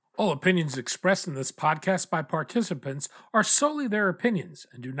All opinions expressed in this podcast by participants are solely their opinions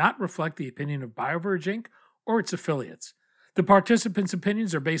and do not reflect the opinion of BioVerge Inc. or its affiliates. The participants'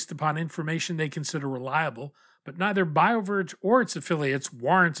 opinions are based upon information they consider reliable, but neither BioVerge or its affiliates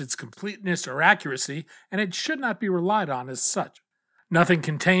warrants its completeness or accuracy, and it should not be relied on as such. Nothing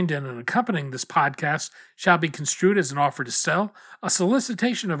contained in and accompanying this podcast shall be construed as an offer to sell, a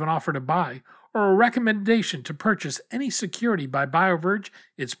solicitation of an offer to buy, or a recommendation to purchase any security by BioVerge,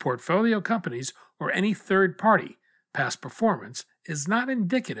 its portfolio companies, or any third party. Past performance is not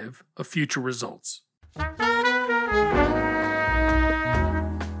indicative of future results.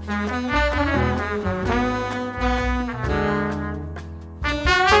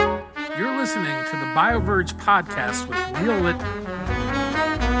 You're listening to the BioVerge podcast with Neil Litton.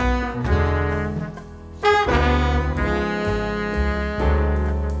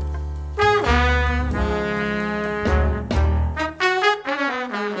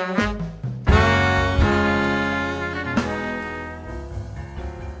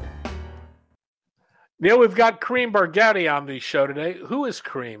 Neil, we've got Kareem Barghouti on the show today. Who is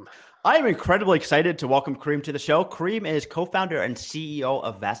Kareem? I am incredibly excited to welcome Kareem to the show. Kareem is co-founder and CEO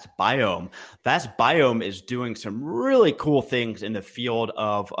of Vast Biome. Vast Biome is doing some really cool things in the field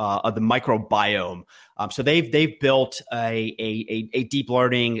of the microbiome. So they've built a deep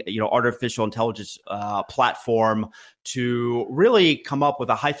learning, artificial intelligence platform to really come up with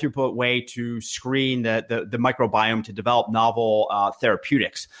a high throughput way to screen the microbiome to develop novel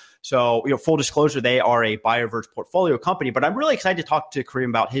therapeutics. So, full disclosure, they are a BioVerge portfolio company, but I'm really excited to talk to Kareem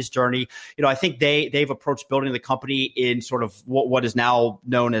about his journey. I think they've approached building the company in sort of what is now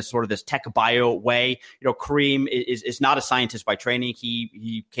known as sort of this tech bio way. Kareem is not a scientist by training.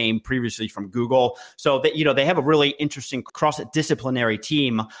 He came previously from Google. So they have a really interesting cross-disciplinary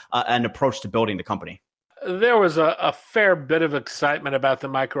team and approach to building the company. There was a fair bit of excitement about the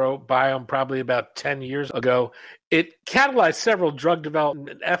microbiome probably about 10 years ago. It catalyzed several drug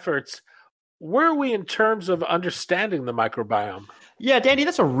development efforts. Where are we in terms of understanding the microbiome? Yeah, Danny,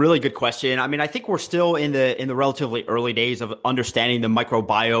 that's a really good question. I mean, I think we're still in the relatively early days of understanding the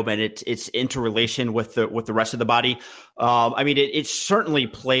microbiome and its interrelation with the rest of the body. It certainly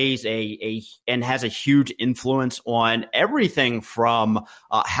plays and has a huge influence on everything from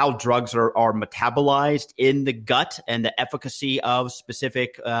how drugs are metabolized in the gut and the efficacy of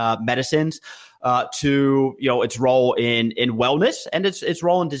specific medicines. To its role in wellness and its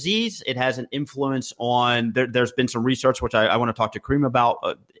role in disease. It has an influence on. There's been some research which I want to talk to Kareem about,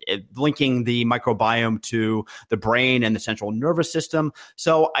 linking the microbiome to the brain and the central nervous system.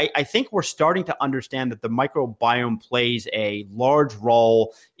 So I think we're starting to understand that the microbiome plays a large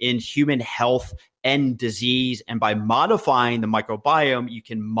role in human health and disease, and by modifying the microbiome, you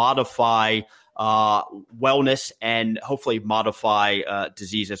can modify wellness and hopefully modify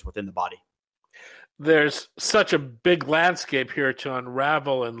diseases within the body. There's such a big landscape here to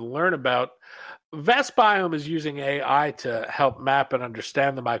unravel and learn about. Vast Biome is using AI to help map and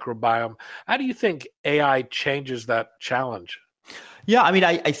understand the microbiome. How do you think AI changes that challenge? Yeah,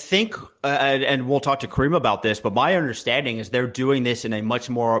 I think, and we'll talk to Kareem about this, but my understanding is they're doing this in a much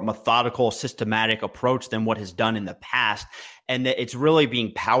more methodical, systematic approach than what has done in the past. And that it's really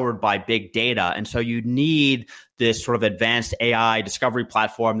being powered by big data. And so you need this sort of advanced AI discovery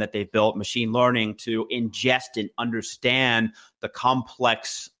platform that they've built, machine learning, to ingest and understand the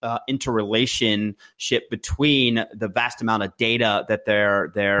complex interrelationship between the vast amount of data that they're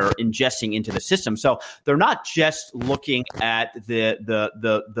ingesting into the system. So they're not just looking at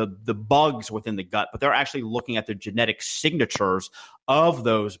the bugs within the gut, but they're actually looking at the genetic signatures of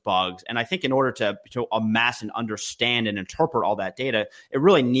those bugs. And I think in order to amass and understand and interpret all that data, it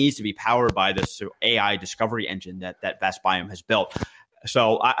really needs to be powered by this AI discovery engine that Vast Biome has built.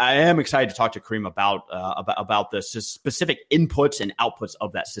 So I am excited to talk to Kareem about the specific inputs and outputs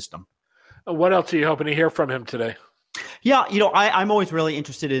of that system. What else are you hoping to hear from him today? Yeah, I'm always really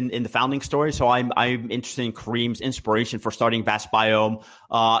interested in the founding story. So I'm interested in Kareem's inspiration for starting Vast Biome.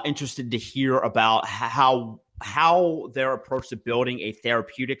 Interested to hear about how their approach to building a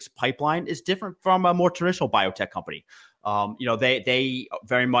therapeutics pipeline is different from a more traditional biotech company. They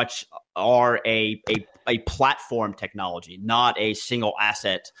very much are a platform technology, not a single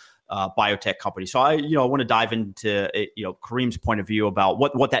asset biotech company. So I want to dive into Kareem's point of view about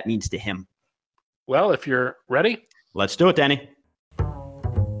what that means to him. Well, if you're ready, let's do it, Danny.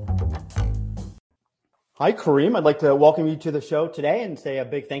 Hi, Kareem. I'd like to welcome you to the show today and say a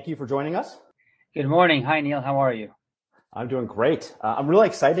big thank you for joining us. Good morning. Hi, Neil. How are you? I'm doing great. I'm really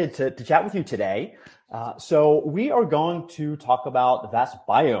excited to chat with you today. So we are going to talk about Vast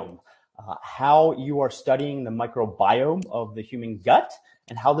Biome. how you are studying the microbiome of the human gut,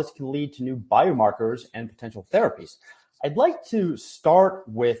 and how this can lead to new biomarkers and potential therapies. I'd like to start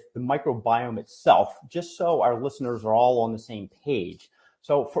with the microbiome itself, just so our listeners are all on the same page.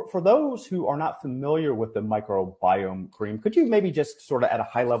 So for those who are not familiar with the microbiome, Kareem, could you maybe just sort of at a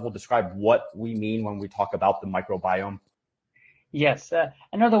high level describe what we mean when we talk about the microbiome? Yes,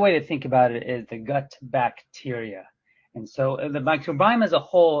 another way to think about it is the gut bacteria. And so the microbiome as a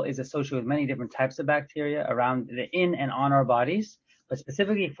whole is associated with many different types of bacteria around in and on our bodies, but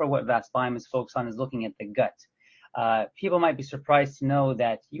specifically for what VASBiome is focused on is looking at the gut. People might be surprised to know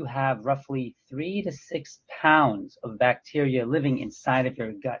that you have roughly 3 to 6 pounds of bacteria living inside of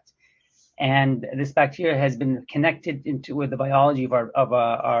your gut. And this bacteria has been connected with the biology of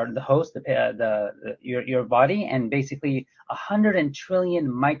the host, your body, and basically 100 trillion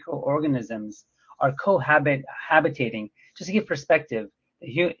microorganisms are cohabitating. Just to give perspective,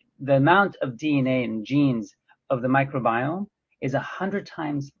 the amount of DNA and genes of the microbiome is 100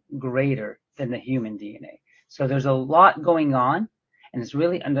 times greater than the human DNA. So there's a lot going on, and it's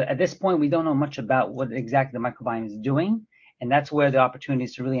really at this point we don't know much about what exactly the microbiome is doing. And that's where the opportunity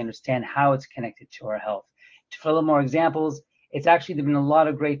is to really understand how it's connected to our health. For a little more examples, it's actually there have been a lot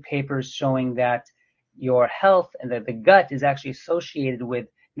of great papers showing that your health and that the gut is actually associated with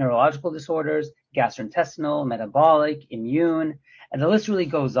neurological disorders, gastrointestinal, metabolic, immune, and the list really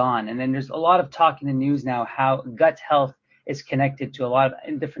goes on. And then there's a lot of talk in the news now how gut health is connected to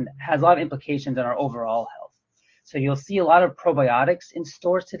has a lot of implications on our overall health. So you'll see a lot of probiotics in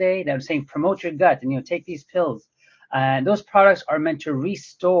stores today that are saying promote your gut and take these pills. And those products are meant to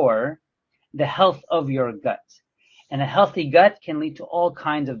restore the health of your gut. And a healthy gut can lead to all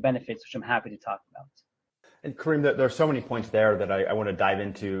kinds of benefits, which I'm happy to talk about. And Kareem, there are so many points there that I want to dive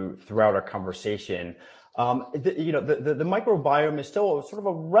into throughout our conversation. The microbiome is still sort of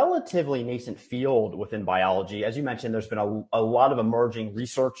a relatively nascent field within biology. As you mentioned, there's been a lot of emerging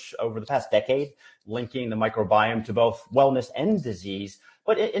research over the past decade linking the microbiome to both wellness and disease.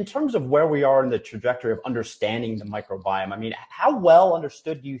 But in terms of where we are in the trajectory of understanding the microbiome, I mean, how well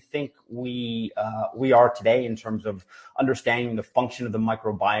understood do you think we are today in terms of understanding the function of the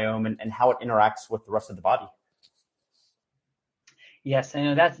microbiome and how it interacts with the rest of the body? Yes, I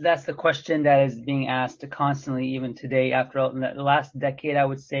know that's the question that is being asked constantly, even today. After the last decade, I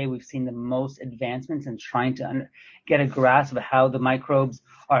would say we've seen the most advancements in trying to get a grasp of how the microbes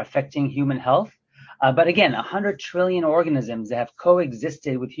are affecting human health. But again, 100 trillion organisms that have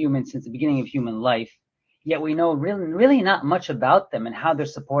coexisted with humans since the beginning of human life, yet we know really not much about them and how they're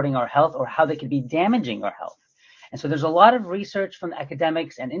supporting our health or how they could be damaging our health. And so there's a lot of research from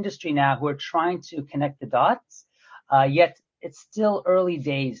academics and industry now who are trying to connect the dots, yet it's still early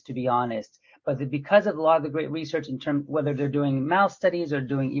days, to be honest. But because of a lot of the great research in terms whether they're doing mouse studies or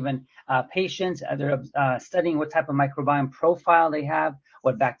doing even patients, they're studying what type of microbiome profile they have,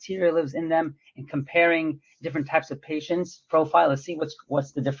 what bacteria lives in them, and comparing different types of patients' profile to see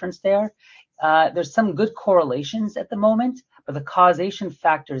what's the difference there. There's some good correlations at the moment, but the causation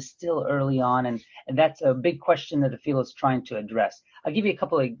factor is still early on, and that's a big question that the field is trying to address. I'll give you a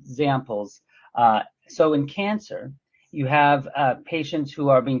couple of examples. So in cancer, you have patients who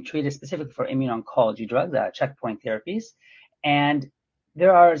are being treated specifically for immuno-oncology drugs, checkpoint therapies, and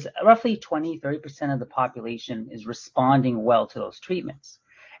there are roughly 20-30% of the population is responding well to those treatments.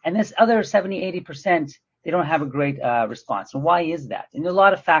 And this other 70-80%, they don't have a great response. And why is that? And there are a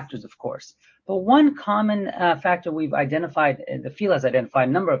lot of factors, of course. But one common factor we've identified, the field has identified,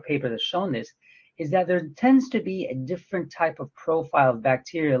 a number of papers have shown this, is that there tends to be a different type of profile of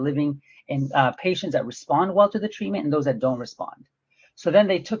bacteria living in patients that respond well to the treatment and those that don't respond. So then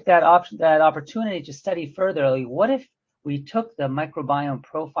they took that opportunity to study further, like, what if we took the microbiome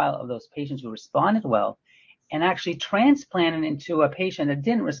profile of those patients who responded well and actually transplanted into a patient that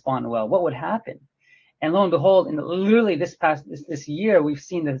didn't respond well? What would happen? And lo and behold, literally this year, we've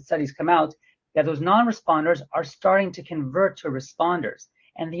seen the studies come out that those non-responders are starting to convert to responders.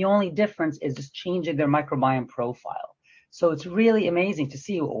 And the only difference is just changing their microbiome profile. So it's really amazing to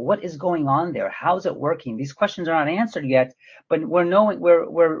see what is going on there. How's it working? These questions are not answered yet, but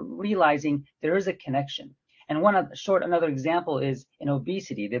we're realizing there is a connection. And another example is in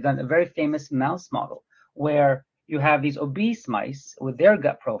obesity. They've done a very famous mouse model where you have these obese mice with their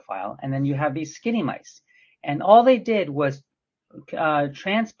gut profile, and then you have these skinny mice. And all they did was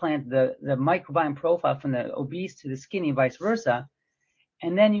transplant the microbiome profile from the obese to the skinny, vice versa.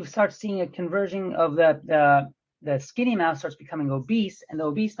 And then you start seeing a conversion of the skinny mouse starts becoming obese, and the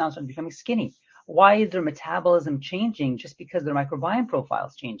obese mouse starts becoming skinny. Why is their metabolism changing? Just because their microbiome profile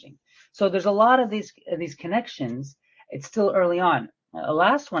is changing. So there's a lot of these connections. It's still early on. The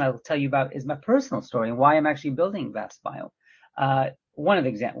last one I'll tell you about is my personal story and why I'm actually building VastBio. One of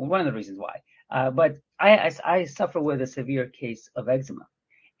the reasons why. But I suffer with a severe case of eczema.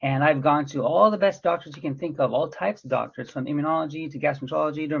 And I've gone to all the best doctors you can think of, all types of doctors, from immunology to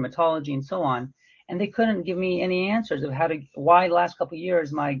gastroenterology, dermatology, and so on. And they couldn't give me any answers of why the last couple of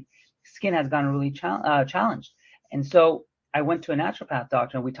years my skin has gotten really challenged. And so I went to a naturopath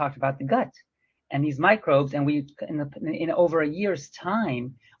doctor and we talked about the gut and these microbes. And in over a year's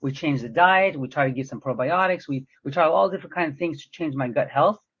time, we changed the diet. We tried to give some probiotics. We tried all different kinds of things to change my gut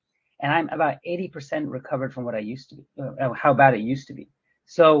health. And I'm about 80% recovered from what I used to be, how bad it used to be.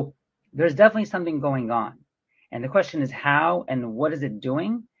 So there's definitely something going on. And the question is how and what is it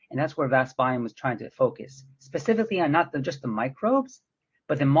doing? And that's where VastBiome was trying to focus, specifically on not just the microbes,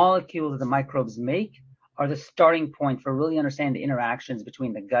 but the molecules that the microbes make are the starting point for really understanding the interactions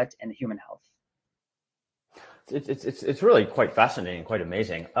between the gut and the human health. It's really quite fascinating, quite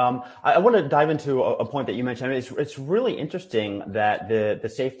amazing. I want to dive into a point that you mentioned. I mean, it's really interesting that the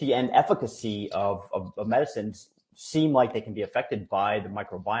safety and efficacy of medicines seem like they can be affected by the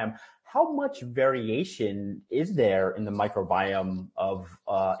microbiome. How much variation is there in the microbiome of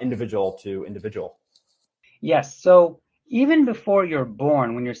individual to individual? Yes. So even before you're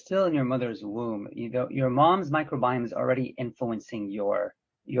born, when you're still in your mother's womb, your mom's microbiome is already influencing your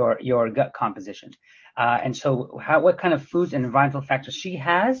gut composition. And so what kind of foods and environmental factors she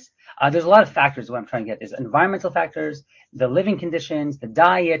has, there's a lot of factors. What I'm trying to get is environmental factors, the living conditions, the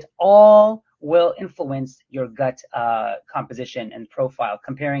diet, all will influence your gut composition and profile.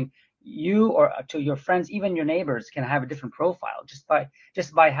 Comparing you or to your friends, even your neighbors can have a different profile just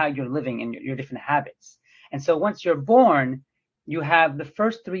by how you're living and your different habits. And so once you're born, you have the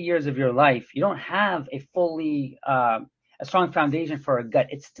first 3 years of your life. You don't have a fully a strong foundation for a gut.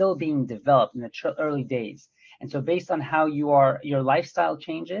 It's still being developed in the early days. And so based on how your lifestyle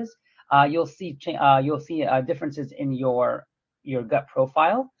changes, you'll see differences in your gut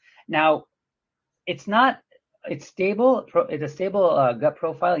profile. Now, it's stable. It's a stable gut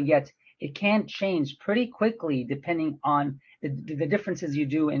profile, yet it can change pretty quickly depending on the differences you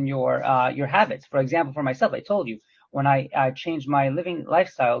do in your habits. For example, for myself, I told you when I changed my living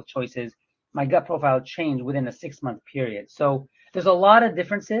lifestyle choices, my gut profile changed within a 6-month period. So there's a lot of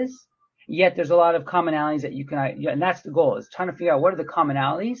differences, yet there's a lot of commonalities that you can, and that's the goal, is trying to figure out what are the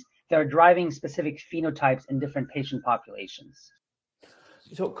commonalities that are driving specific phenotypes in different patient populations.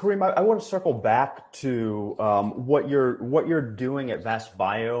 So, Karim, I want to circle back to what you're doing at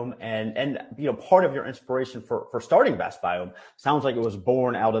VastBiome, and part of your inspiration for starting VastBiome sounds like it was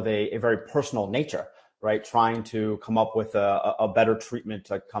born out of a very personal nature, right? Trying to come up with a better treatment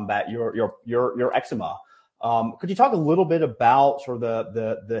to combat your eczema. Could you talk a little bit about sort of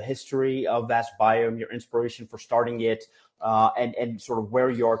the history of VastBiome, your inspiration for starting it, and sort of where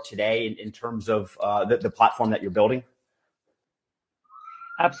you are today in terms of the platform that you're building?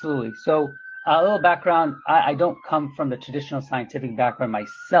 Absolutely. So a little background, I don't come from the traditional scientific background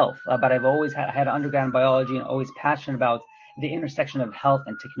myself, but I've always had an undergrad in biology and always passionate about the intersection of health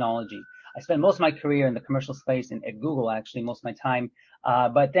and technology. I spent most of my career in the commercial space and at Google, actually, most of my time.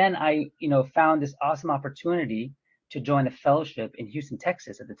 But then I, found this awesome opportunity to join a fellowship in Houston,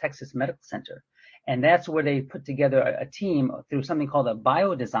 Texas, at the Texas Medical Center. And that's where they put together a team through something called a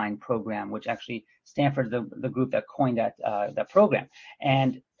biodesign program, which actually Stanford, the group that coined that program.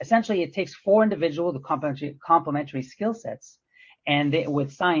 And essentially, it takes 4 individuals with complementary skill sets, and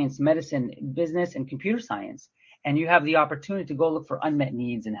with science, medicine, business, and computer science. And you have the opportunity to go look for unmet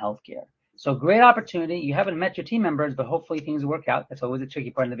needs in healthcare. So great opportunity. You haven't met your team members, but hopefully things work out. That's always a tricky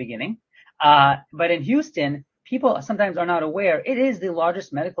part in the beginning. But in Houston, people sometimes are not aware. It is the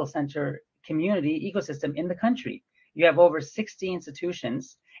largest medical center community ecosystem in the country. You have over 60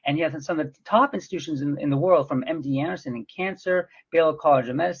 institutions, and you have some of the top institutions in the world, from MD Anderson in cancer, Baylor College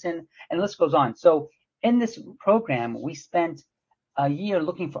of Medicine, and the list goes on. So in this program, we spent a year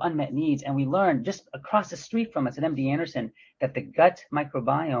looking for unmet needs, and we learned just across the street from us at MD Anderson that the gut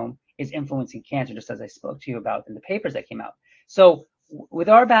microbiome is influencing cancer, just as I spoke to you about in the papers that came out. So with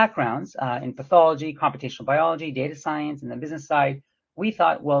our backgrounds in pathology, computational biology, data science, and the business side, we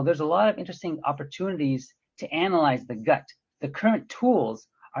thought, well, there's a lot of interesting opportunities to analyze the gut. The current tools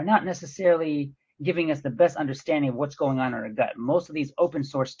are not necessarily giving us the best understanding of what's going on in our gut. Most of these open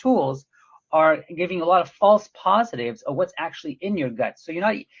source tools are giving a lot of false positives of what's actually in your gut. So you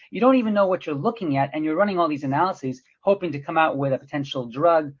don't even know what you're looking at, and you're running all these analyses hoping to come out with a potential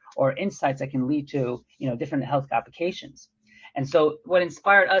drug or insights that can lead to different health applications. And so what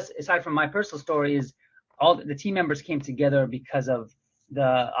inspired us, aside from my personal story, is all the team members came together because of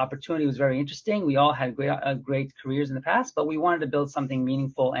the opportunity was very interesting. We all had great careers in the past, but we wanted to build something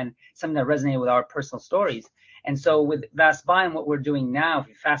meaningful and something that resonated with our personal stories. And so with Vast Biome, what we're doing now, if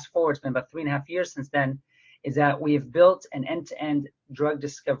you fast forward, it's been about 3.5 years since then, is that we have built an end-to-end drug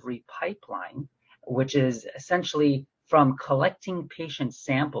discovery pipeline, which is essentially from collecting patient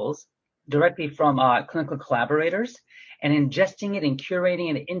samples directly from clinical collaborators and ingesting it and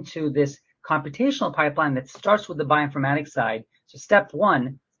curating it into this computational pipeline that starts with the bioinformatics side. So step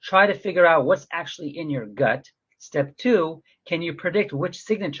one, try to figure out what's actually in your gut. Step two, can you predict which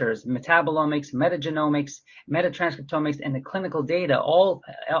signatures, metabolomics, metagenomics, metatranscriptomics, and the clinical data all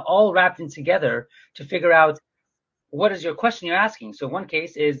wrapped in together to figure out what is your question you're asking. So one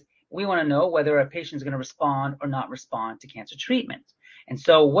case is we want to know whether a patient is going to respond or not respond to cancer treatment. And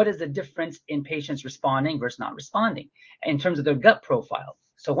so what is the difference in patients responding versus not responding in terms of their gut profile?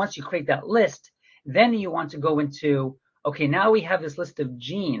 So once you create that list, then you want to go into, okay, now we have this list of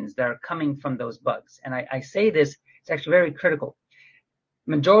genes that are coming from those bugs. And I say this, it's actually very critical.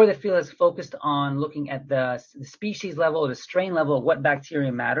 Majority of the field is focused on looking at the species level or the strain level of what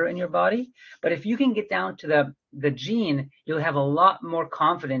bacteria matter in your body. But if you can get down to the gene, you'll have a lot more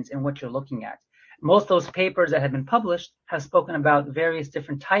confidence in what you're looking at. Most of those papers that have been published have spoken about various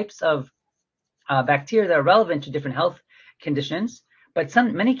different types of bacteria that are relevant to different health conditions. But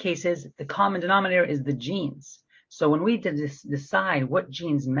many cases, the common denominator is the genes. So when we decide what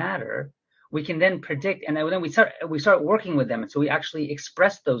genes matter, we can then predict, and then we start working with them. And so we actually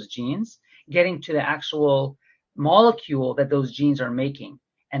express those genes, getting to the actual molecule that those genes are making.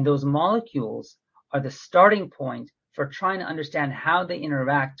 And those molecules are the starting point for trying to understand how they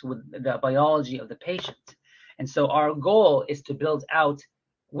interact with the biology of the patient. And so our goal is to build out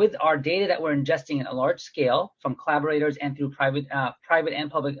with our data that we're ingesting at a large scale from collaborators and through private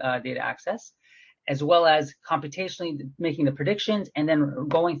and public data access, as well as computationally making the predictions and then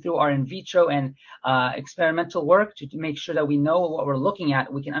going through our in vitro and experimental work to make sure that we know what we're looking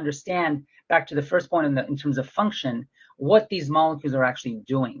at. We can understand, back to the first point in terms of function, what these molecules are actually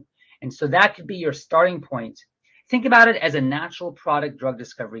doing. And so that could be your starting point. Think about it as a natural product drug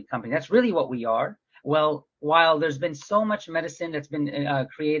discovery company. That's really what we are. Well, while there's been so much medicine that's been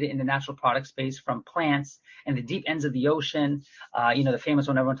created in the natural product space from plants and the deep ends of the ocean, the famous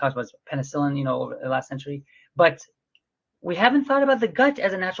one everyone talks about is penicillin, over the last century, but we haven't thought about the gut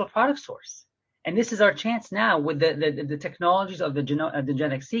as a natural product source. And this is our chance now with the technologies of the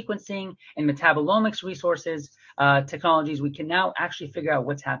genetic sequencing and metabolomics resources, technologies, we can now actually figure out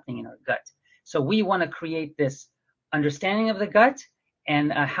what's happening in our gut. So we want to create this understanding of the gut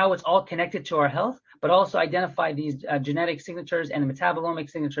and how it's all connected to our health, but also identify these genetic signatures and the metabolomic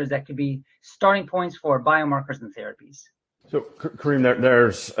signatures that could be starting points for biomarkers and therapies. So, Karim,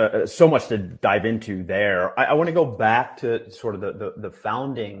 there's so much to dive into there. I want to go back to sort of the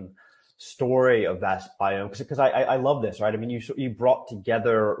founding story of Vast Biome, because I love this, right? I mean, you brought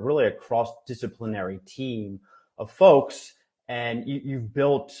together really a cross-disciplinary team of folks, and you've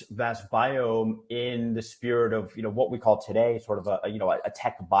built Vast Biome in the spirit of what we call today sort of a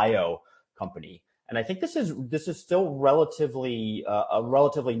tech bio company. And I think this is still relatively a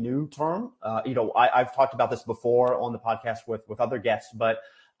relatively new term. I've talked about this before on the podcast with other guests, but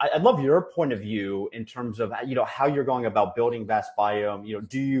I'd love your point of view in terms of how you're going about building Vast Biome.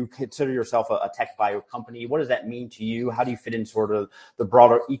 Do you consider yourself a tech bio company? What does that mean to you? How do you fit in sort of the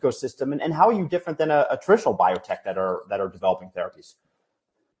broader ecosystem? And how are you different than a traditional biotech that are developing therapies?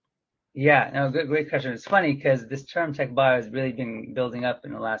 Yeah, no, great question. It's funny because this term tech bio has really been building up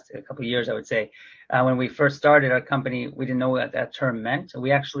in the last couple of years, I would say. When we first started our company, we didn't know what that term meant.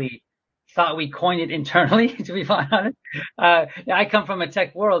 We actually thought we coined it internally, to be honest. I come from a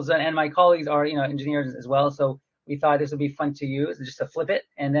tech world, and my colleagues are, engineers as well. So we thought this would be fun to use, just to flip it.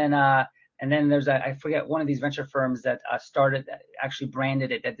 And then there's I forget, one of these venture firms that actually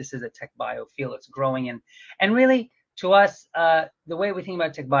branded it that this is a tech bio field. It's growing, and really to us, the way we think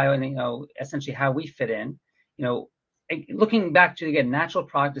about tech bio and essentially how we fit in, looking back to again natural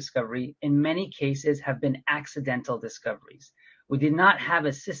product discovery, in many cases have been accidental discoveries. We did not have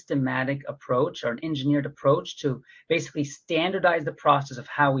a systematic approach or an engineered approach to basically standardize the process of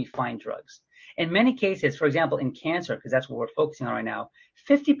how we find drugs. In many cases, for example, in cancer, because that's what we're focusing on right now,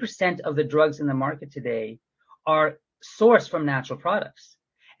 50% of the drugs in the market today are sourced from natural products.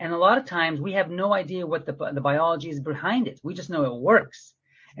 And a lot of times we have no idea what the biology is behind it. We just know it works.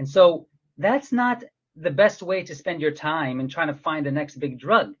 And so that's not the best way to spend your time in trying to find the next big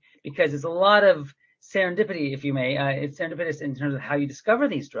drug, because there's a lot of serendipity, if you may. It's serendipitous in terms of how you discover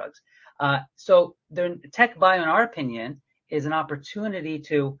these drugs. So the tech bio, in our opinion, is an opportunity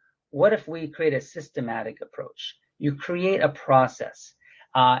to, what if we create a systematic approach? You create a process.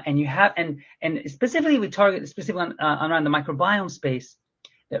 And you have, and specifically we target specifically on around the microbiome space.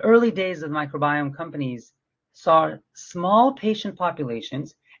 The early days of the microbiome companies saw small patient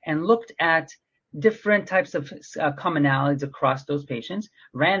populations and looked at different types of commonalities across those patients,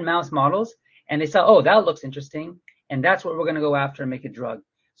 ran mouse models, and they saw, oh, that looks interesting, and that's what we're going to go after and make a drug.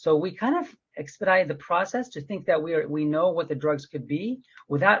 So we kind of expedited the process to think that we know what the drugs could be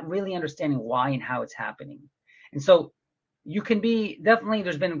without really understanding why and how it's happening. And so you can be definitely,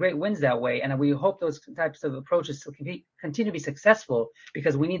 there's been great wins that way, and we hope those types of approaches continue to be successful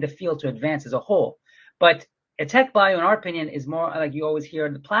because we need the field to advance as a whole. But TechBio, in our opinion, is more like you always hear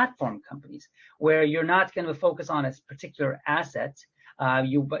the platform companies, where you're not going to focus on a particular asset,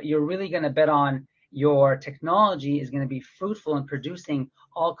 but you're really going to bet on your technology is going to be fruitful in producing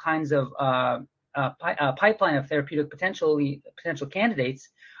all kinds of pipeline of therapeutic potential candidates,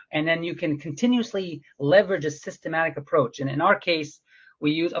 and then you can continuously leverage a systematic approach. And in our case,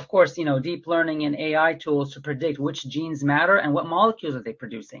 we use, of course, deep learning and AI tools to predict which genes matter and what molecules are they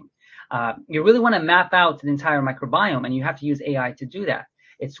producing. You really want to map out the entire microbiome, and you have to use AI to do that.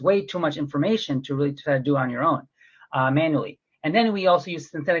 It's way too much information to really try to do on your own manually. And then we also use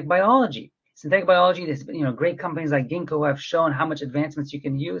synthetic biology. Synthetic biology, there's great companies like Ginkgo have shown how much advancements you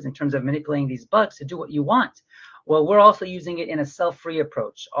can use in terms of manipulating these bugs to do what you want. Well, we're also using it in a cell-free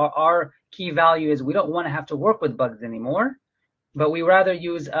approach. Our key value is we don't want to have to work with bugs anymore, but we rather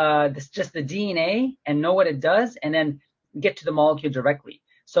use just the DNA and know what it does and then get to the molecule directly.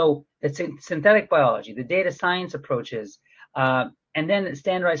 So it's synthetic biology, the data science approaches, and then the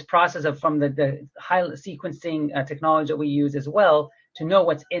standardized process from the high sequencing technology that we use as well to know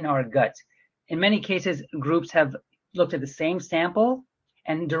what's in our gut. In many cases, groups have looked at the same sample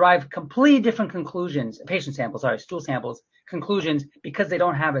and derived completely different conclusions, stool samples, conclusions, because they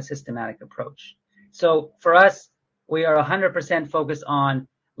don't have a systematic approach. So for us, we are 100% focused on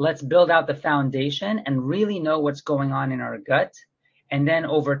let's build out the foundation and really know what's going on in our gut. And then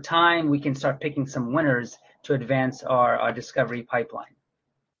over time, we can start picking some winners to advance our discovery pipeline.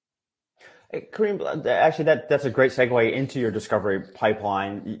 Karim, actually, that's a great segue into your discovery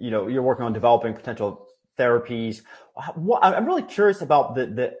pipeline. You're working on developing potential therapies. I'm really curious about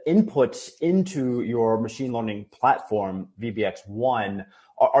the inputs into your machine learning platform, VBX-1.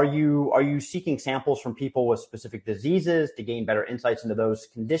 Are you seeking samples from people with specific diseases to gain better insights into those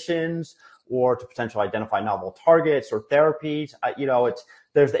conditions, or to potentially identify novel targets or therapies?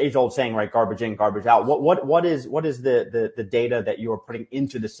 There's the age-old saying, right? Garbage in, garbage out. What is the data that you are putting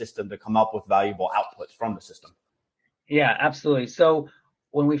into the system to come up with valuable outputs from the system? Yeah, absolutely. So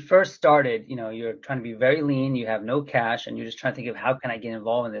when we first started, you're trying to be very lean, you have no cash, and you're just trying to think of how can I get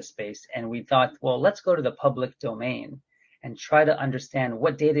involved in this space. And we thought, well, let's go to the public domain and try to understand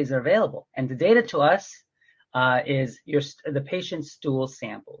what data is available. And the data to us is the patient's stool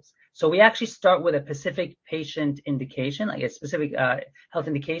samples. So we actually start with a specific patient indication, like a specific health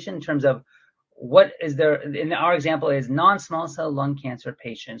indication in terms of what is there. In our example is non-small cell lung cancer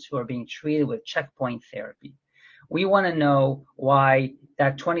patients who are being treated with checkpoint therapy. We want to know why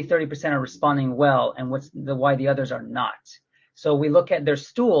that 20-30% are responding well and why the others are not. So we look at their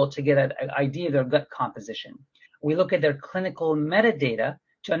stool to get an idea of their gut composition. We look at their clinical metadata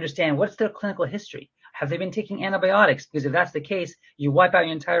to understand what's their clinical history. Have they been taking antibiotics? Because if that's the case, you wipe out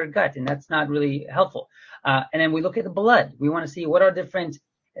your entire gut, and that's not really helpful. And then we look at the blood. We want to see what are different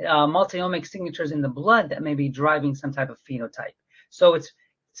multi-omic signatures in the blood that may be driving some type of phenotype. So it's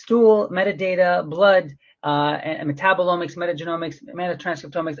stool, metadata, blood, and metabolomics, metagenomics,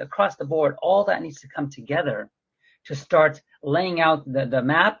 metatranscriptomics, across the board. All that needs to come together to start laying out the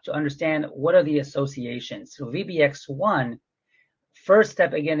map to understand what are the associations. So VBX-1, first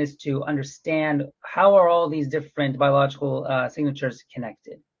step again is to understand how are all these different biological signatures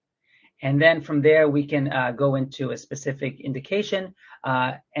connected. And then from there, we can go into a specific indication,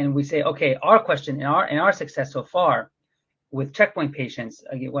 and we say, okay, our question in our success so far with checkpoint patients,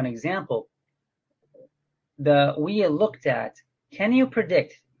 I'll give one example. We looked at, can you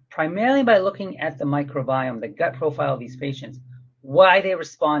predict, primarily by looking at the microbiome, the gut profile of these patients, why they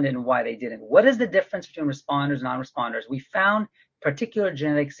responded and why they didn't? What is the difference between responders and non-responders? We found particular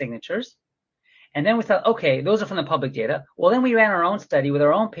genetic signatures. And then we thought, okay, those are from the public data. Well, then we ran our own study with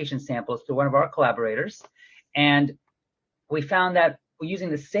our own patient samples through one of our collaborators. And we found that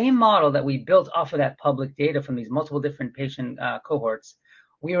using the same model that we built off of that public data from these multiple different patient cohorts,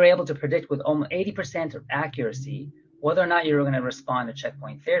 we were able to predict with almost 80% of accuracy whether or not you were going to respond to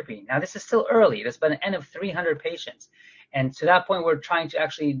checkpoint therapy. Now, this is still early. There's been an N of 300 patients. And to that point, we're trying to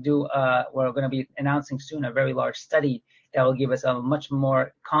actually we're going to be announcing soon a very large study that will give us a much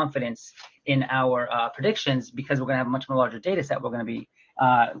more confidence in our predictions, because we're going to have a much more larger data set we're going to be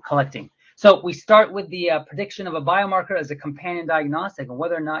collecting. So we start with the prediction of a biomarker as a companion diagnostic and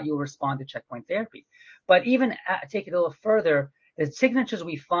whether or not you'll respond to checkpoint therapy. But even take it a little further, the signatures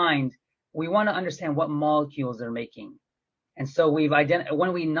we find, we want to understand what molecules they're making. And so we've identified,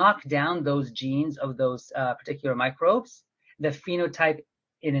 when we knock down those genes of those particular microbes, the phenotype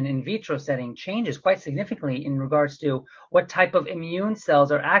in an in vitro setting changes quite significantly in regards to what type of immune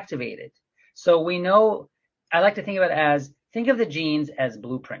cells are activated. So we know, I like to think of it as, think of the genes as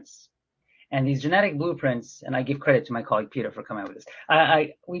blueprints. And these genetic blueprints, and I give credit to my colleague Peter for coming up with this,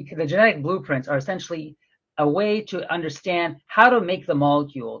 the genetic blueprints are essentially a way to understand how to make the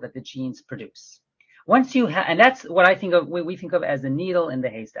molecule that the genes produce. Once you have, and that's what I think of, we think of as the needle in the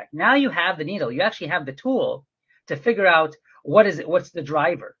haystack. Now you have the needle, you actually have the tool to figure out what's the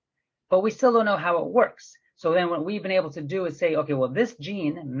driver, but we still don't know how it works. So then what we've been able to do is say, okay, well, this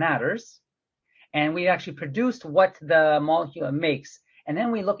gene matters, and we actually produced what the molecule makes. And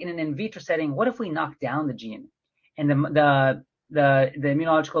then we look in an in vitro setting, what if we knock down the gene? And the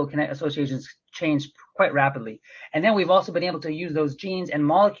immunological associations change quite rapidly. And then we've also been able to use those genes and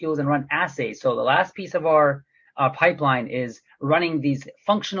molecules and run assays. So the last piece of our pipeline is running these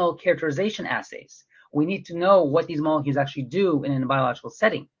functional characterization assays. We need to know what these molecules actually do in a biological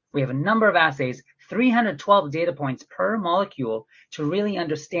setting. We have a number of assays, 312 data points per molecule to really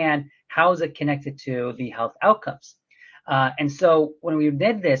understand how is it connected to the health outcomes. And so when we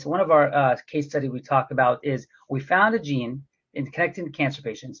did this, one of our case study we talk about is we found a gene in connecting to cancer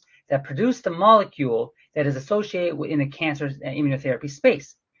patients that produced a molecule that is associated in the cancer immunotherapy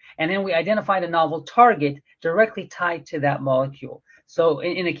space. And then we identified a novel target directly tied to that molecule. So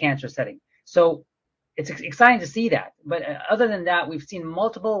in a cancer setting. So it's exciting to see that. But other than that, we've seen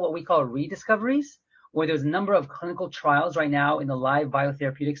multiple what we call rediscoveries, where there's a number of clinical trials right now in the live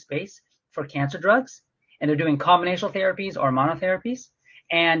biotherapeutic space for cancer drugs. And they're doing combinational therapies or monotherapies.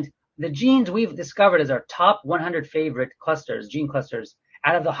 And the genes we've discovered as our top 100 favorite clusters, gene clusters,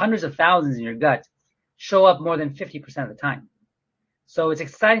 out of the hundreds of thousands in your gut, show up more than 50% of the time. So it's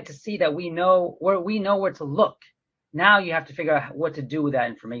exciting to see that we know where to look. Now you have to figure out what to do with that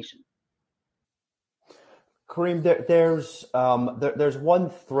information. Kareem, there's one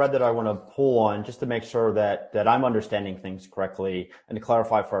thread that I want to pull on just to make sure that I'm understanding things correctly and to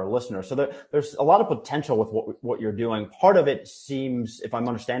clarify for our listeners. So there's a lot of potential with what you're doing. Part of it seems, if I'm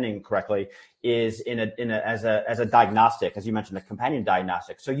understanding correctly, is as a diagnostic, as you mentioned, a companion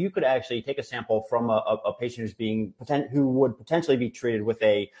diagnostic. So you could actually take a sample from a patient who would potentially be treated with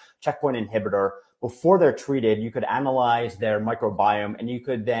a checkpoint inhibitor. Before they're treated, you could analyze their microbiome and you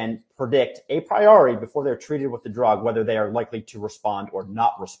could then predict a priori before they're treated with the drug, whether they are likely to respond or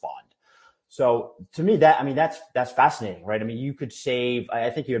not respond. So to me, that's fascinating, right? I mean, you could save, I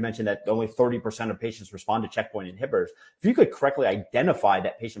think you had mentioned that only 30% of patients respond to checkpoint inhibitors. If you could correctly identify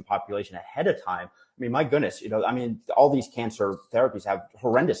that patient population ahead of time, I mean, my goodness, all these cancer therapies have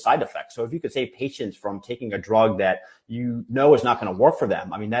horrendous side effects. So if you could save patients from taking a drug that is not going to work for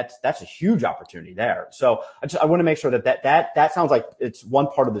them, I mean, that's a huge opportunity there. So I want to make sure that sounds like it's one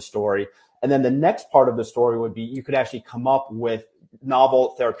part of the story. And then the next part of the story would be you could actually come up with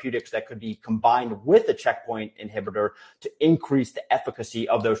novel therapeutics that could be combined with a checkpoint inhibitor to increase the efficacy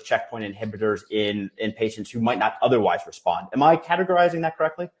of those checkpoint inhibitors in patients who might not otherwise respond. Am I categorizing that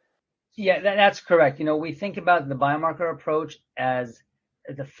correctly? Yeah, that's correct. We think about the biomarker approach as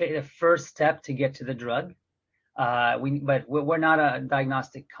the first step to get to the drug. But we're not a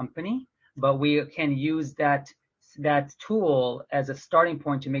diagnostic company, but we can use that tool as a starting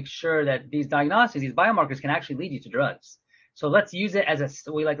point to make sure that these diagnostics, these biomarkers can actually lead you to drugs. So let's use it as a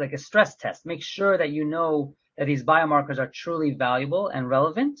stress test. Make sure that you know that these biomarkers are truly valuable and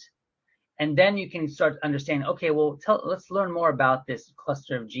relevant. And then you can start understanding, okay, well, let's learn more about this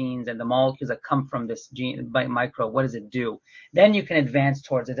cluster of genes and the molecules that come from this gene microbe. What does it do? Then you can advance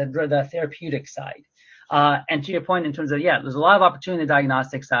towards the therapeutic side. And to your point in terms of, there's a lot of opportunity in the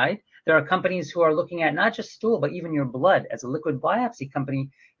diagnostic side. There are companies who are looking at not just stool, but even your blood as a liquid biopsy company,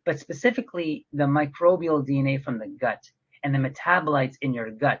 but specifically the microbial DNA from the gut and the metabolites in your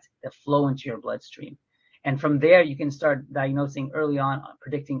gut that flow into your bloodstream. And from there, you can start diagnosing early on,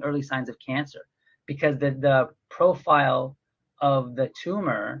 predicting early signs of cancer, because the profile of the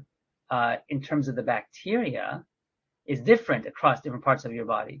tumor in terms of the bacteria is different across different parts of your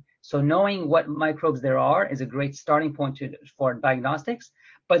body. So knowing what microbes there are is a great starting point for diagnostics.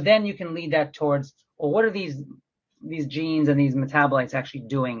 But then you can lead that towards, well, what are these genes and these metabolites actually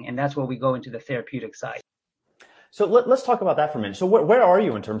doing? And that's where we go into the therapeutic side. So let's talk about that for a minute. So where are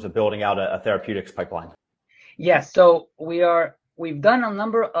you in terms of building out a therapeutics pipeline? Yes, so we we've done a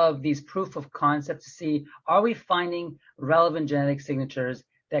number of these proof of concept to see, are we finding relevant genetic signatures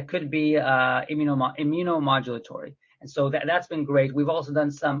that could be immunomodulatory? And so that's been great. We've also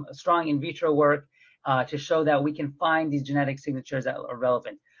done some strong in vitro work to show that we can find these genetic signatures that are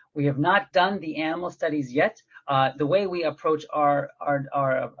relevant. We have not done the animal studies yet. The way we approach our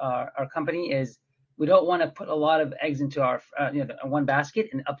company is we don't want to put a lot of eggs into our one basket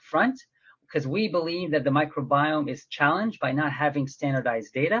and up front, because we believe that the microbiome is challenged by not having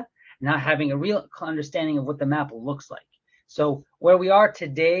standardized data, not having a real understanding of what the map looks like. So where we are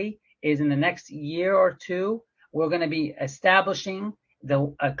today is in the next year or two, we're going to be establishing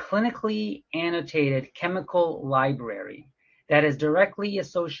a clinically annotated chemical library that is directly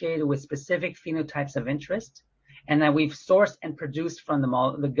associated with specific phenotypes of interest, and that we've sourced and produced from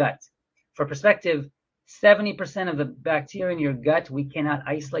the gut. For perspective, 70% of the bacteria in your gut we cannot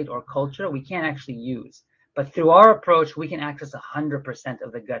isolate or culture, we can't actually use. But through our approach, we can access 100%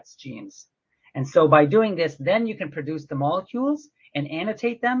 of the gut's genes. And so by doing this, then you can produce the molecules and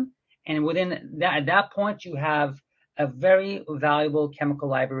annotate them. And within that, at that point, you have a very valuable chemical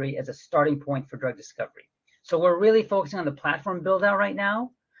library as a starting point for drug discovery. So we're really focusing on the platform build out right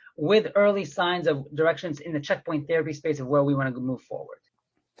now, with early signs of directions in the checkpoint therapy space of where we want to move forward.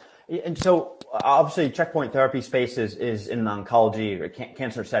 And so obviously checkpoint therapy space is in the oncology or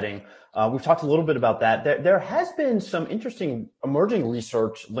cancer setting. We've talked a little bit about that. There has been some interesting emerging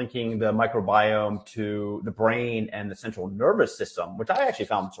research linking the microbiome to the brain and the central nervous system, which I actually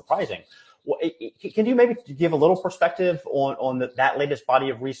found surprising. Can you maybe give a little perspective on that latest body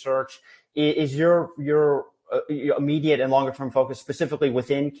of research? Is your immediate and longer term focus specifically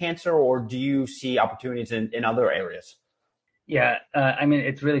within cancer, or do you see opportunities in other areas? Yeah, I mean,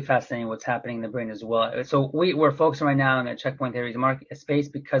 it's really fascinating what's happening in the brain as well. So we're focusing right now on the checkpoint therapy market space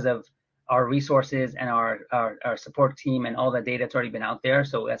because of our resources and our support team and all the data that's already been out there.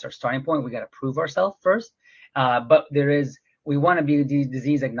 So that's our starting point. We got to prove ourselves first. But we want to be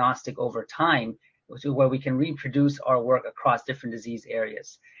disease agnostic over time, where we can reproduce our work across different disease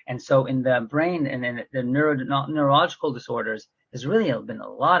areas. And so in the brain and in the neurological disorders, there's really been a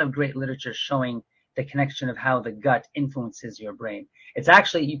lot of great literature showing the connection of how the gut influences your brain. It's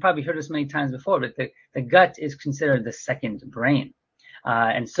actually, you probably heard this many times before, but the gut is considered the second brain.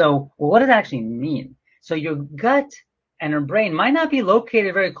 And so, well, what does that actually mean? So your gut and your brain might not be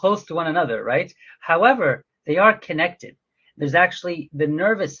located very close to one another, right? However, they are connected. There's actually the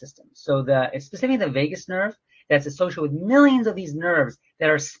nervous system. So specifically the vagus nerve, that's associated with millions of these nerves that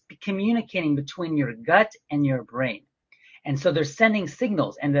are communicating between your gut and your brain. And so they're sending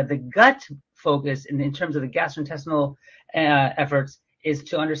signals, and the gut focus in terms of the gastrointestinal efforts is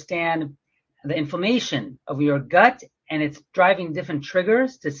to understand the inflammation of your gut, and it's driving different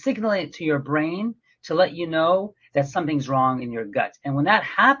triggers to signal it to your brain to let you know that something's wrong in your gut. And when that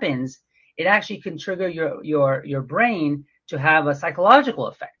happens, it actually can trigger your brain to have a psychological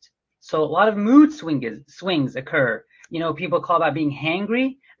effect. So a lot of mood swings occur. You know, people call that being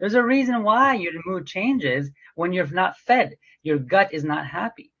hangry. There's a reason why your mood changes when you're not fed. Your gut is not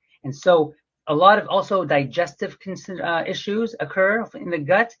happy. And so a lot of also digestive issues occur in the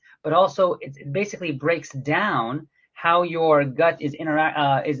gut, but also it basically breaks down how your gut is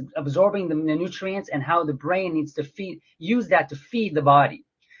absorbing the nutrients and how the brain needs to use that to feed the body.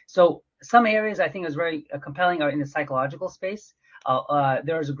 So some areas I think is very compelling are in the psychological space.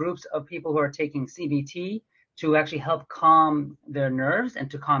 There's groups of people who are taking CBT to actually help calm their nerves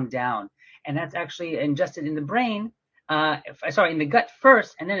and to calm down. And that's actually ingested in the brain, in the gut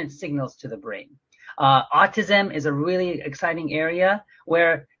first, and then it signals to the brain. Autism is a really exciting area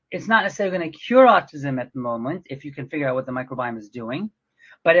where it's not necessarily going to cure autism at the moment if you can figure out what the microbiome is doing,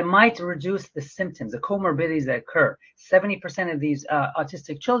 but it might reduce the symptoms, the comorbidities that occur. 70% of these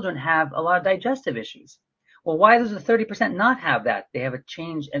autistic children have a lot of digestive issues. Well, why does the 30% not have that? They have a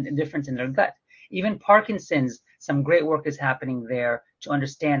change and a difference in their gut. Even Parkinson's, some great work is happening there to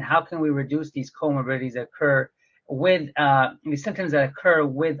understand how can we reduce these comorbidities that occur with these symptoms that occur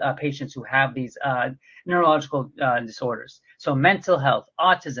with patients who have these neurological disorders. So mental health,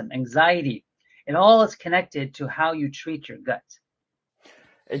 autism, anxiety, it all is connected to how you treat your gut.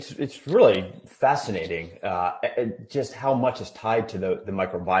 It's really fascinating, just how much is tied to the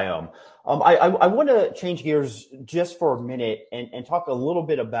microbiome. I want to change gears just for a minute and talk a little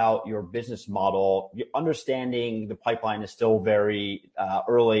bit about your business model. Your understanding the pipeline is still very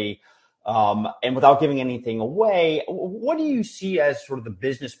early, and without giving anything away, what do you see as sort of the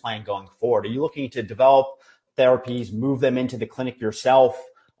business plan going forward? Are you looking to develop therapies, move them into the clinic yourself?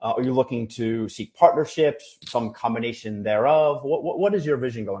 Are you looking to seek partnerships, some combination thereof? What is your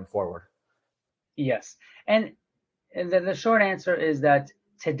vision going forward? Yes. And And then the short answer is that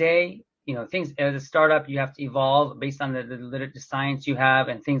today, things as a startup, you have to evolve based on the science you have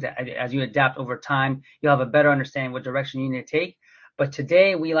and things that as you adapt over time, you'll have a better understanding what direction you need to take. But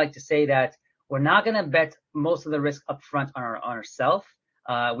today, we like to say that we're not going to bet most of the risk upfront on ourselves.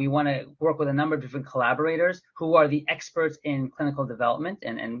 We want to work with a number of different collaborators who are the experts in clinical development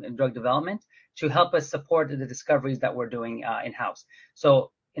and drug development to help us support the discoveries that we're doing in-house.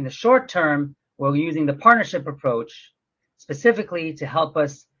 So in the short term, we're using the partnership approach specifically to help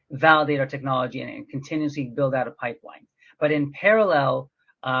us validate our technology and continuously build out a pipeline. But in parallel,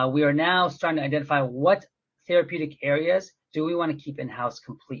 we are now starting to identify what therapeutic areas do we want to keep in-house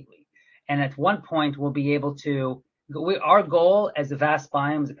completely. And at one point, we'll be able to, our goal as the Vast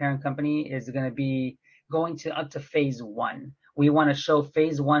Biome, as a parent company, is going to be going up to phase 1. We want to show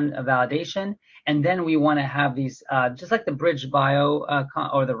phase 1 validation, and then we want to have these, just like the BridgeBio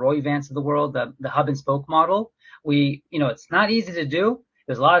or the Roivant of the world, the hub and spoke model. It's not easy to do.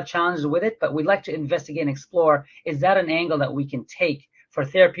 There's a lot of challenges with it, but we'd like to investigate and explore, is that an angle that we can take for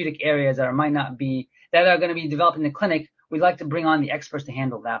therapeutic areas that are going to be developed in the clinic? We'd like to bring on the experts to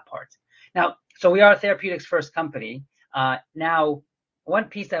handle that part. Now, so we are a therapeutics first company. Now, one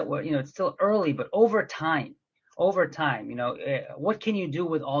piece that it's still early, but over time, what can you do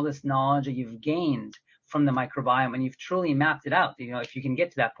with all this knowledge that you've gained from the microbiome and you've truly mapped it out? If you can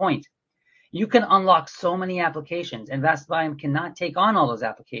get to that point, you can unlock so many applications, and Vast Biome cannot take on all those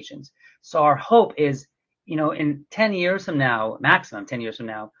applications. So our hope is, in 10 years from now, maximum 10 years from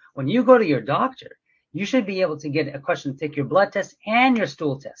now, when you go to your doctor, you should be able to get a question to take your blood test and your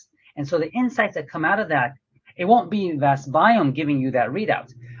stool test. And so the insights that come out of that, it won't be Vast Biome giving you that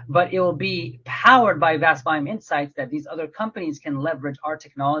readout, but it will be powered by Vast Biome insights that these other companies can leverage our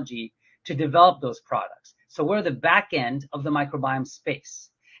technology to develop those products. So we're the back end of the microbiome space.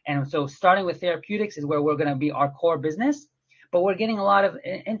 And so starting with therapeutics is where we're going to be our core business, but we're getting a lot of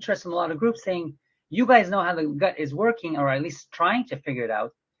interest from a lot of groups saying, you guys know how the gut is working, or at least trying to figure it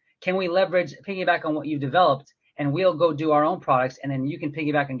out. Can we piggyback on what you've developed, and we'll go do our own products, and then you can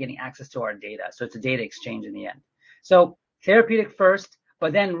piggyback on getting access to our data. So it's a data exchange in the end. So therapeutic first,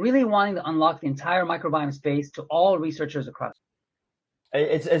 but then really wanting to unlock the entire microbiome space to all researchers across.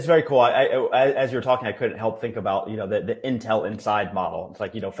 It's very cool. As you're talking, I couldn't help think about, the Intel Inside model. It's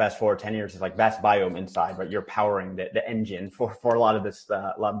like, fast forward 10 years, it's like Vast Biome Inside, right? You're powering the engine for a lot of this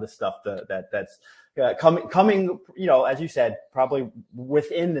stuff that's coming, as you said, probably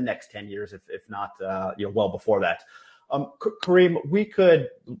within the next 10 years, if not, well before that. Kareem, we could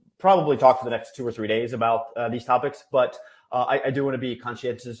probably talk for the next 2 or 3 days about these topics, but I do want to be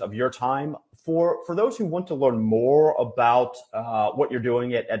conscientious of your time. For those who want to learn more about what you're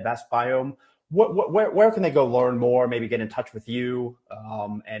doing at Vast Biome, where can they go learn more? Maybe get in touch with you,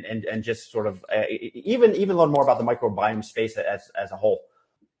 and just sort of even learn more about the microbiome space as a whole.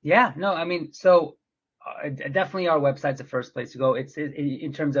 Yeah, no, I mean, so definitely our website's the first place to go. It's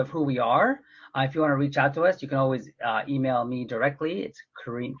in terms of who we are. If you want to reach out to us, you can always email me directly. It's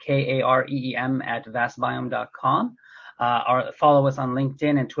Kareem, Kareem @vastbiome.com. Or follow us on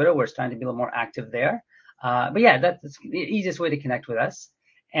LinkedIn and Twitter. We're starting to be a little more active there. But yeah, that's the easiest way to connect with us.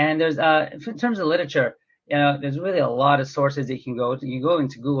 And there's, in terms of literature, there's really a lot of sources that you can go to. You go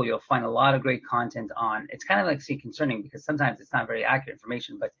into Google, you'll find a lot of great content on. It's kind of like concerning because sometimes it's not very accurate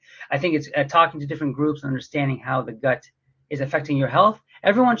information, but I think it's talking to different groups and understanding how the gut is affecting your health.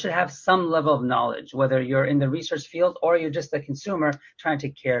 Everyone should have some level of knowledge, whether you're in the research field or you're just a consumer trying to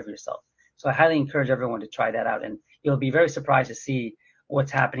take care of yourself. So I highly encourage everyone to try that out, and you'll be very surprised to see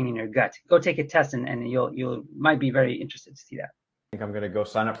what's happening in your gut. Go take a test, and you might be very interested to see that. I think I'm going to go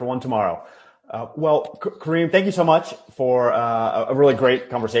sign up for one tomorrow. Well, Kareem, thank you so much for a really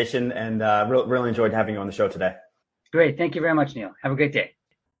great conversation, and really enjoyed having you on the show today. Great. Thank you very much, Neil. Have a great day.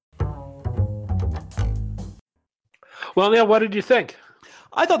 Well, Neil, what did you think?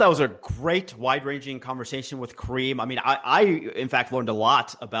 I thought that was a great, wide-ranging conversation with Kareem. I mean, I in fact learned a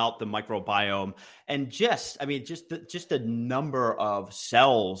lot about the microbiome, and just the number of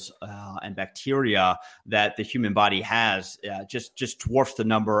cells and bacteria that the human body has just dwarfs the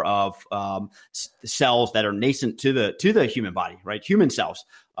number of cells that are nascent to the human body. Right, human cells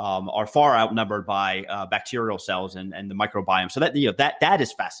are far outnumbered by bacterial cells and the microbiome. So that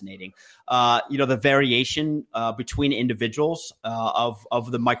is fascinating. The variation between individuals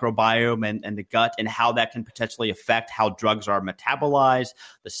of the microbiome and the gut, and how that can potentially affect how drugs are metabolized,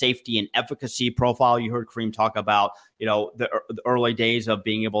 the safety and efficacy profile you heard Kareem talk about, the early days of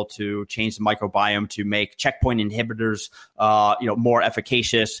being able to change the microbiome to make checkpoint inhibitors, more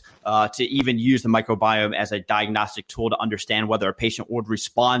efficacious, to even use the microbiome as a diagnostic tool to understand whether a patient would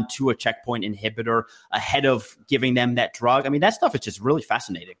respond to a checkpoint inhibitor ahead of giving them that drug. I mean, that stuff is just really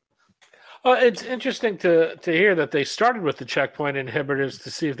fascinating. It's interesting to hear that they started with the checkpoint inhibitors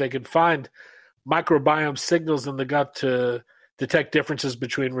to see if they could find microbiome signals in the gut to detect differences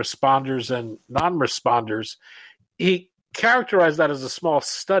between responders and non-responders. He characterized that as a small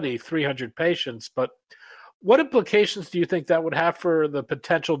study, 300 patients, but what implications do you think that would have for the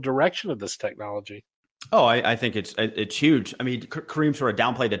potential direction of this technology? Oh, I think it's huge. I mean, Kareem sort of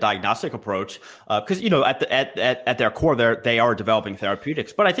downplayed the diagnostic approach because at their core they are developing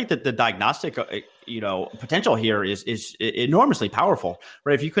therapeutics. But I think that the diagnostic potential here is enormously powerful,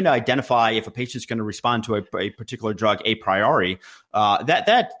 right? If you can identify if a patient's going to respond to a particular drug a priori,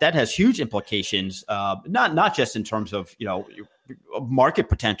 that has huge implications. Not just in terms of market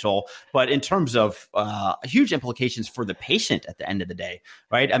potential, but in terms of huge implications for the patient at the end of the day,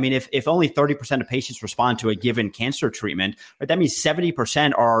 right? I mean, if only 30% of patients respond to a given cancer treatment, right, that means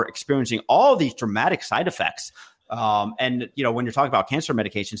 70% are experiencing all of these dramatic side effects. And when you're talking about cancer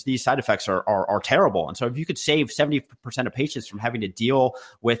medications, these side effects are terrible. And so if you could save 70% of patients from having to deal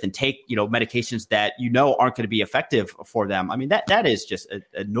with and take, medications that aren't going to be effective for them, I mean, that is just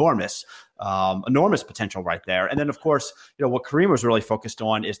enormous potential right there. And then, of course, what Kareem was really focused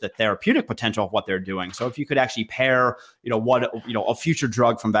on is the therapeutic potential of what they're doing. So if you could actually pair, a future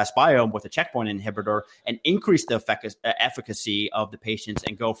drug from VestBiome with a checkpoint inhibitor and increase the efficacy of the patients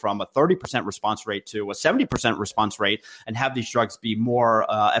and go from a 30% response rate to a 70% response rate and have these drugs be more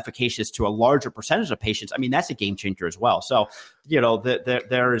efficacious to a larger percentage of patients, I mean, that's a game changer as well. So,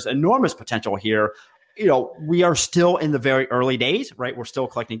 there is enormous potential here. We are still in the very early days, right? We're still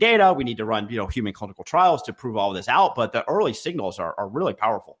collecting data. We need to run, human clinical trials to prove all this out. But the early signals are really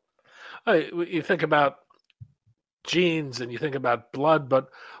powerful. You think about genes and you think about blood, but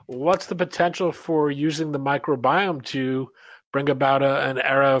what's the potential for using the microbiome to bring about an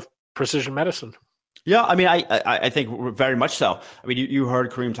era of precision medicine? Yeah, I mean, I think very much so. I mean, you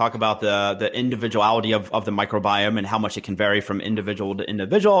heard Kareem talk about the individuality of the microbiome and how much it can vary from individual to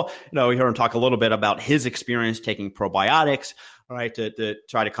individual. We heard him talk a little bit about his experience taking probiotics, right, to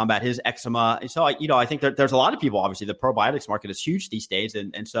try to combat his eczema. And so, I think that there's a lot of people, obviously, the probiotics market is huge these days.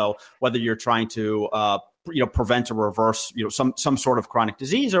 And so whether you're trying to prevent or reverse, some sort of chronic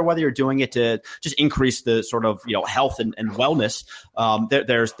disease, or whether you're doing it to just increase the sort of, health and wellness,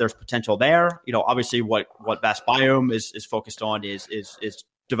 there's potential there. Obviously what VestBiome is focused on is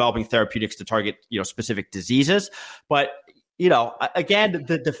developing therapeutics to target, specific diseases. But, again,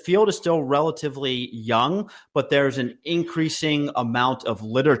 the field is still relatively young, but there's an increasing amount of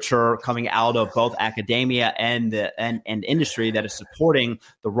literature coming out of both academia and industry that is supporting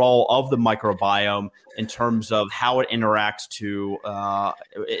the role of the microbiome in terms of how it interacts to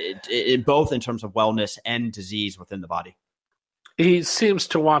both in terms of wellness and disease within the body. He seems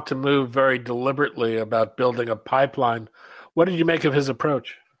to want to move very deliberately about building a pipeline. What did you make of his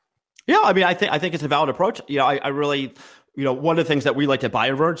approach? Yeah, I mean, I think it's a valid approach. I really. One of the things that we liked at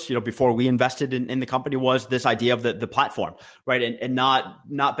BioVerge, before we invested in the company, was this idea of the platform, right? And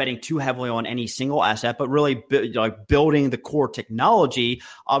not betting too heavily on any single asset, but really building the core technology.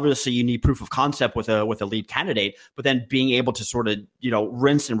 Obviously, you need proof of concept with a lead candidate, but then being able to sort of,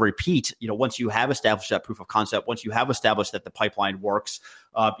 rinse and repeat, once you have established that proof of concept, once you have established that the pipeline works,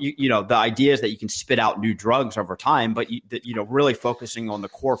 the idea is that you can spit out new drugs over time, but really focusing on the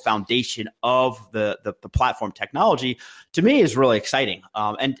core foundation of the platform technology, to me, is really exciting.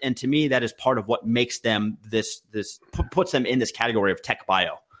 And to me, that is part of what makes them puts them in this category of tech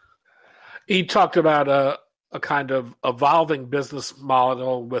bio. He talked about a kind of evolving business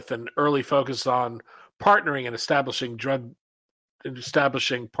model with an early focus on partnering and establishing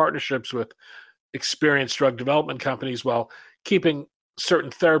partnerships with experienced drug development companies while keeping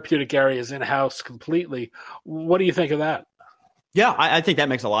certain therapeutic areas in-house completely. What do you think of that? Yeah, I think that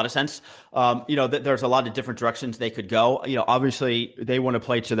makes a lot of sense. There's a lot of different directions they could go. Obviously they want to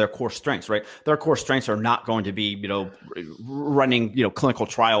play to their core strengths, right? Their core strengths are not going to be, running, clinical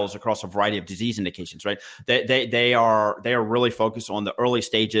trials across a variety of disease indications, right? They are really focused on the early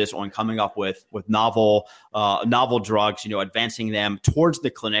stages, on coming up with novel drugs, advancing them towards the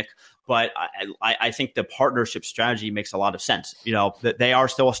clinic. But I think the partnership strategy makes a lot of sense. They are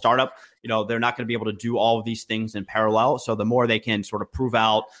still a startup. They're not going to be able to do all of these things in parallel. So the more they can sort of prove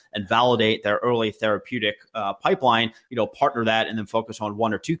out and validate their early therapeutic pipeline, partner that and then focus on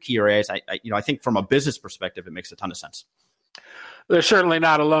one or two key areas. I think from a business perspective, it makes a ton of sense. They're certainly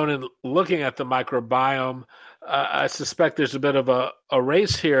not alone in looking at the microbiome. I suspect there's a bit of a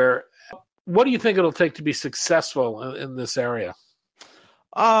race here. What do you think it'll take to be successful in this area?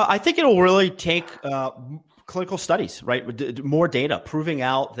 I think it'll really take clinical studies, right? More data proving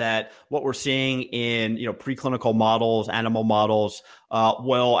out that what we're seeing in preclinical models, animal models,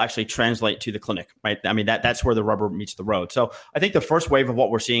 will actually translate to the clinic, right? I mean that's where the rubber meets the road. So I think the first wave of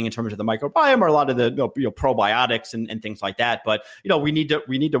what we're seeing in terms of the microbiome are a lot of the probiotics and things like that. But we need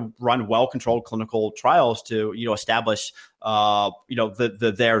to run well controlled clinical trials to establish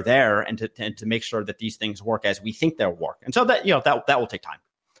the there and to make sure that these things work as we think they'll work. And so that that will take time.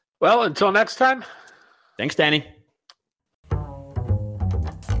 Well, until next time. Thanks, Danny.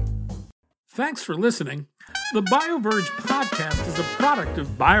 Thanks for listening. The BioVerge podcast is a product of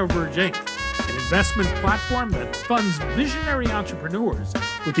BioVerge Inc., an investment platform that funds visionary entrepreneurs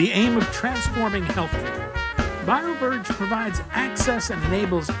with the aim of transforming healthcare. BioVerge provides access and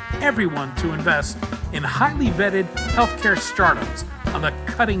enables everyone to invest in highly vetted healthcare startups on the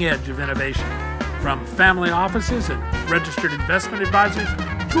cutting edge of innovation, from family offices and registered investment advisors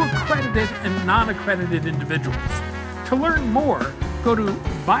to accredited and non-accredited individuals. To learn more, go to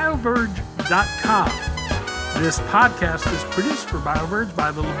bioverge.com. This podcast is produced for BioVerge by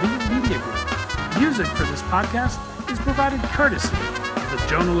the Levine Media Group. Music for this podcast is provided courtesy of the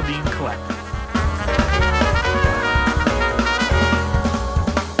Jonah Levine Collective.